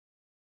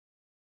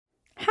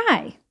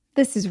Hi,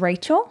 this is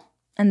Rachel,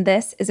 and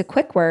this is a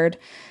quick word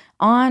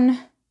on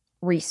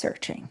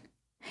researching.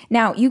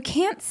 Now, you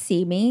can't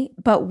see me,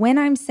 but when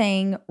I'm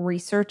saying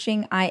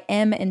researching, I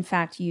am in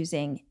fact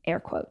using air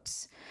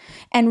quotes.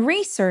 And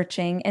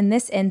researching in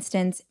this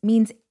instance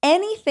means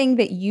anything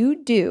that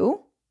you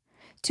do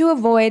to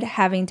avoid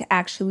having to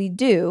actually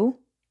do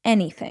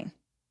anything.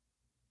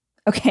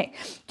 Okay,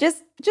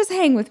 just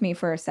hang with me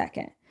for a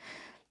second.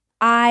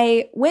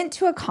 I went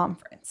to a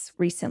conference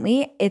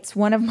recently. It's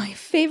one of my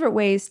favorite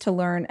ways to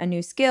learn a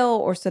new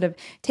skill or sort of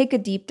take a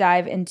deep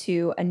dive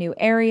into a new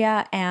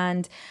area.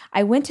 And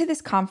I went to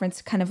this conference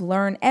to kind of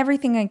learn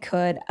everything I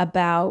could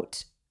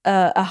about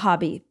a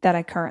hobby that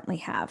I currently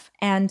have.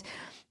 And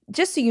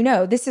just so you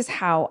know, this is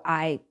how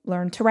I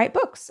learned to write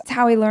books. It's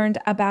how I learned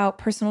about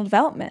personal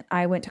development.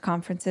 I went to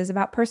conferences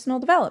about personal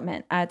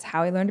development. It's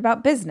how I learned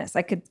about business.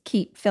 I could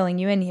keep filling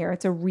you in here.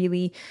 It's a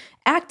really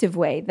active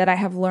way that I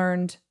have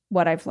learned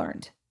what I've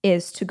learned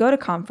is to go to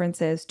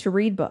conferences, to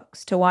read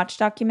books, to watch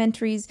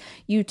documentaries,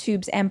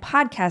 YouTubes, and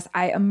podcasts.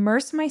 I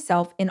immerse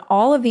myself in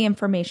all of the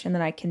information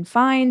that I can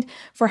find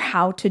for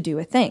how to do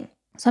a thing.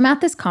 So I'm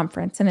at this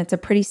conference, and it's a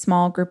pretty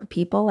small group of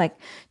people, like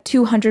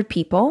 200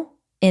 people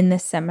in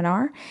this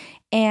seminar,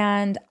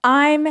 and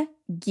I'm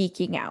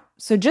geeking out.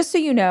 So just so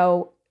you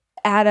know,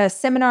 at a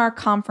seminar,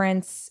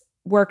 conference,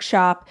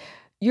 workshop,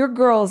 your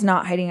girl is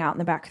not hiding out in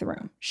the back of the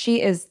room. She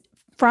is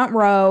front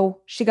row.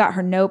 She got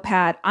her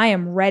notepad. I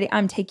am ready.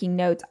 I'm taking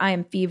notes. I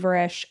am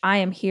feverish. I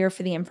am here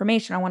for the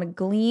information. I want to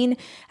glean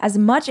as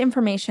much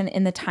information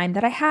in the time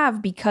that I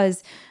have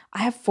because I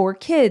have 4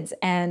 kids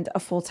and a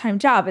full-time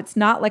job. It's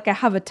not like I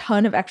have a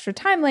ton of extra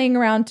time laying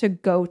around to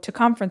go to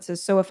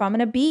conferences. So if I'm going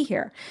to be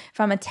here, if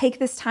I'm going to take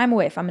this time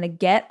away, if I'm going to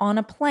get on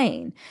a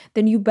plane,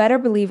 then you better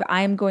believe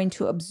I am going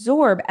to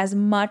absorb as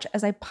much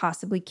as I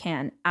possibly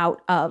can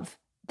out of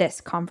this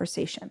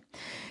conversation.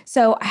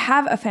 So I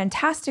have a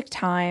fantastic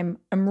time.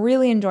 I'm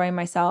really enjoying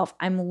myself.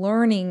 I'm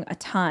learning a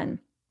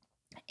ton.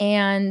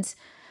 And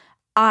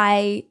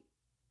I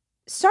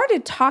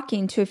started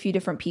talking to a few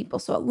different people.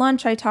 So at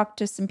lunch, I talked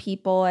to some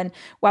people. And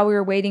while we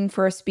were waiting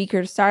for a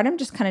speaker to start, I'm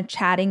just kind of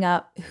chatting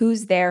up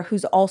who's there,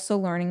 who's also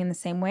learning in the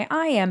same way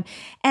I am.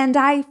 And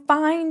I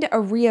find a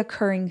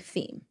reoccurring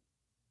theme.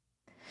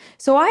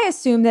 So I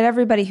assume that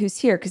everybody who's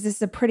here, because this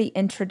is a pretty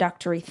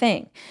introductory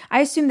thing, I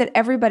assume that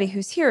everybody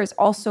who's here is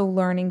also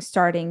learning,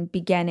 starting,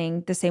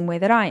 beginning the same way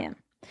that I am.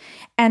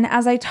 And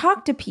as I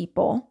talk to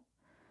people,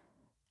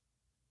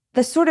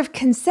 the sort of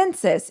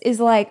consensus is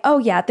like, oh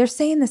yeah, they're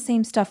saying the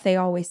same stuff they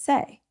always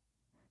say.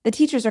 The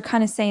teachers are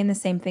kind of saying the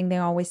same thing they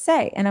always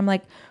say. And I'm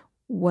like,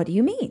 what do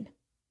you mean?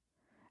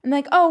 I'm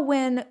like, oh,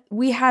 when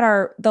we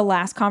had the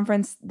last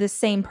conference, the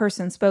same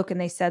person spoke and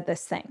they said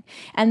this thing.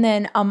 And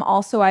then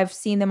also I've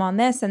seen them on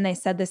this and they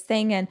said this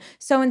thing and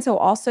so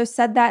also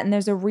said that. And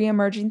there's a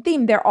reemerging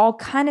theme. They're all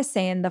kind of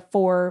saying the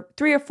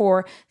 3 or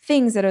 4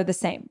 things that are the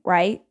same,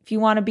 right? If you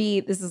want to be,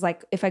 this is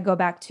like if I go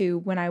back to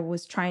when I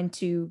was trying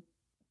to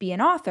be an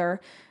author,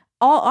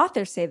 all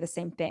authors say the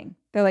same thing.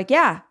 They're like,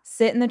 yeah,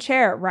 sit in the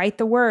chair, write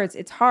the words.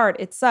 It's hard.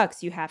 It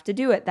sucks. You have to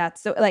do it.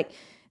 That's so like,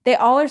 they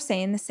all are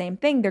saying the same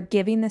thing. They're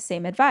giving the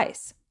same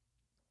advice.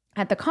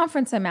 At the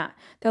conference I'm at,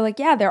 they're like,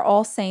 yeah, they're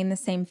all saying the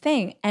same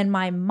thing. And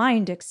my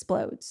mind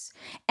explodes.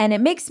 And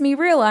it makes me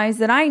realize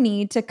that I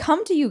need to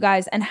come to you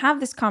guys and have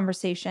this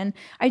conversation.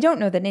 I don't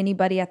know that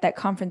anybody at that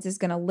conference is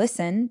going to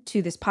listen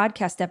to this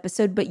podcast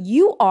episode, but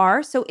you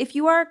are. So if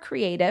you are a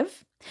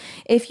creative,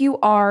 if you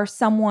are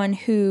someone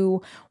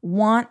who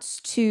wants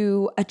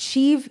to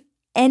achieve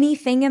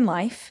anything in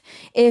life,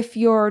 if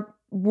you're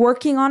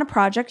working on a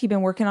project, you've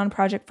been working on a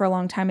project for a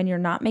long time and you're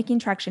not making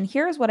traction,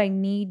 here's what I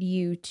need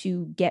you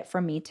to get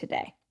from me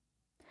today.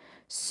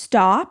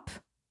 Stop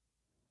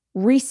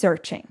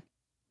researching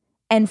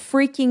and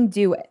freaking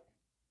do it.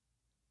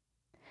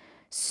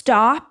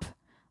 Stop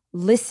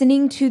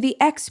listening to the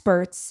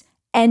experts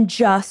and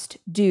just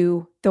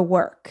do the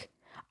work.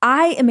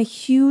 I am a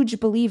huge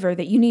believer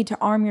that you need to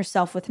arm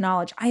yourself with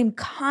knowledge. I am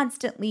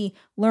constantly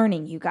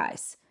learning, you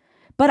guys,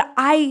 but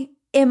I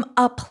am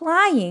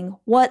applying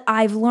what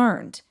I've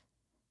learned.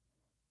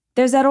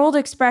 There's that old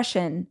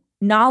expression,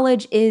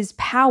 knowledge is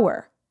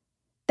power.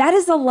 That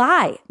is a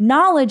lie.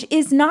 Knowledge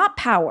is not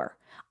power.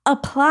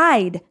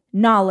 Applied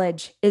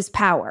knowledge is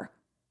power.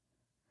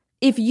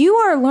 If you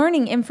are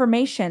learning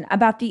information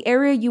about the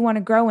area you want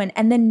to grow in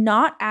and then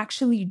not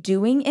actually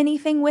doing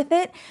anything with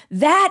it,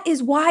 that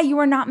is why you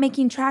are not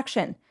making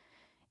traction.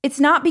 It's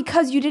not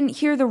because you didn't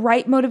hear the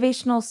right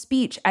motivational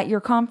speech at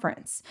your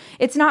conference.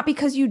 It's not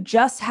because you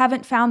just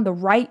haven't found the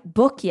right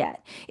book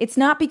yet. It's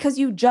not because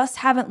you just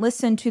haven't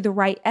listened to the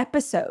right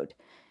episode.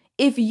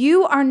 If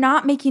you are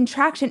not making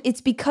traction,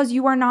 it's because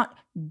you are not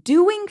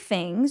doing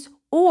things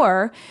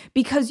or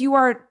because you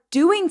are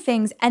doing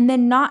things and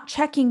then not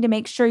checking to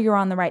make sure you're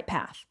on the right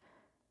path.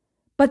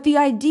 But the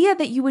idea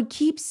that you would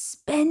keep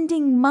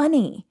spending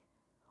money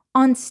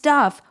on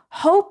stuff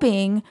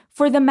hoping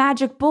for the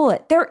magic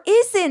bullet. There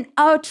isn't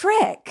a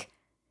trick.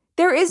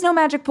 There is no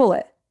magic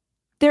bullet.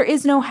 There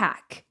is no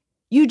hack.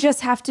 You just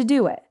have to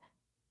do it.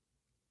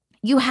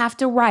 You have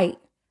to write.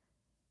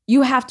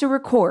 You have to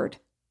record.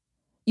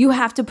 You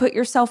have to put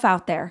yourself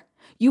out there.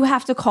 You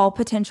have to call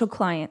potential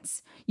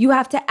clients. You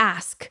have to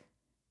ask.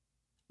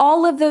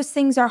 All of those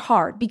things are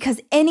hard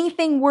because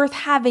anything worth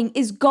having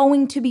is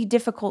going to be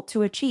difficult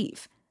to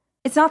achieve.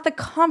 It's not the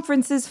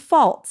conference's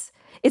fault.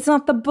 It's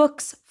not the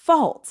book's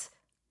fault.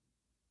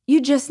 You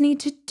just need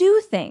to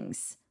do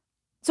things.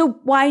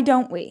 So why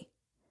don't we?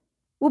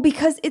 Well,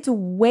 because it's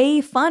way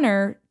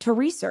funner to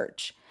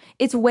research.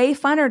 It's way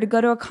funner to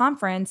go to a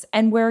conference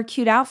and wear a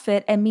cute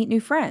outfit and meet new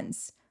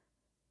friends.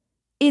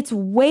 It's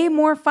way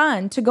more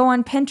fun to go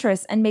on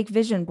Pinterest and make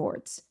vision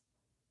boards.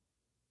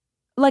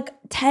 Like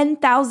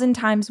 10,000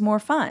 times more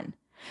fun.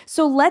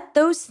 So let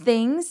those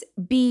things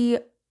be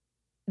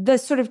the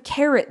sort of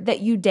carrot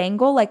that you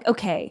dangle. Like,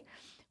 okay,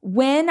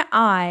 when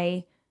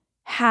I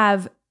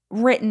have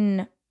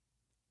written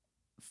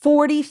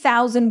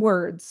 40,000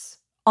 words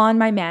on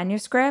my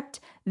manuscript,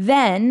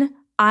 then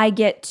I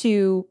get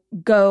to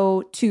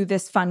go to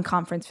this fun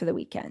conference for the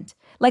weekend.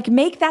 Like,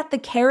 make that the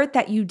carrot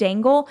that you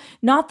dangle,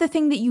 not the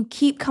thing that you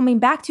keep coming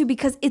back to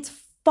because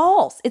it's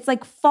false. It's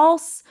like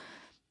false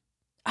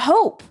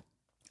hope.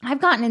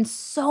 I've gotten in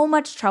so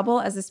much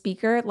trouble as a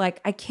speaker. Like,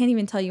 I can't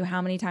even tell you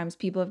how many times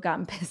people have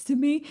gotten pissed at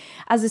me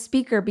as a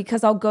speaker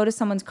because I'll go to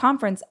someone's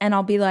conference and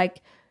I'll be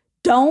like,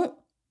 don't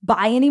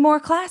buy any more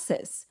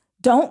classes.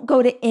 Don't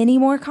go to any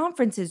more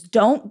conferences.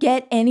 Don't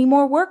get any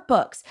more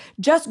workbooks.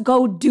 Just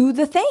go do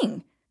the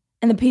thing.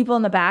 And the people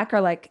in the back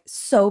are like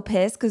so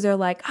pissed because they're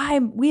like,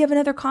 we have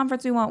another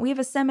conference we want. We have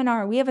a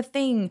seminar. We have a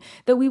thing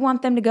that we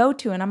want them to go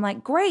to. And I'm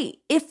like, great.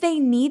 If they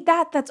need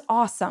that, that's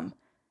awesome.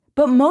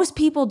 But most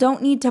people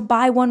don't need to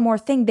buy one more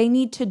thing. They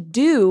need to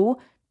do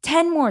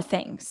 10 more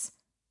things.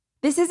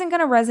 This isn't going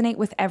to resonate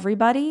with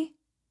everybody,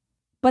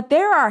 but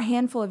there are a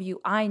handful of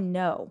you I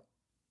know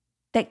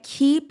that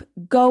keep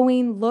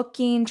going,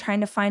 looking,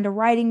 trying to find a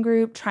writing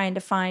group, trying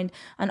to find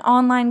an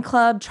online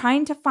club,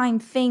 trying to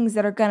find things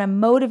that are going to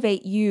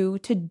motivate you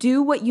to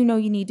do what you know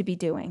you need to be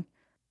doing.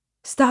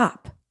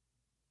 Stop.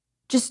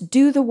 Just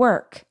do the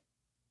work.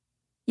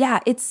 Yeah,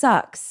 it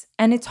sucks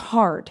and it's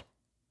hard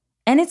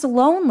and it's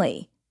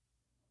lonely.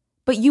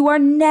 But you are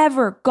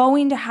never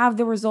going to have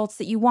the results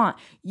that you want.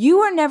 You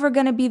are never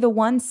going to be the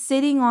one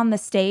sitting on the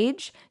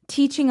stage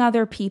teaching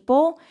other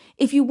people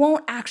if you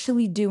won't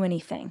actually do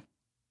anything.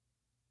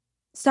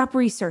 Stop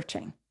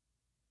researching.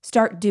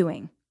 Start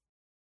doing.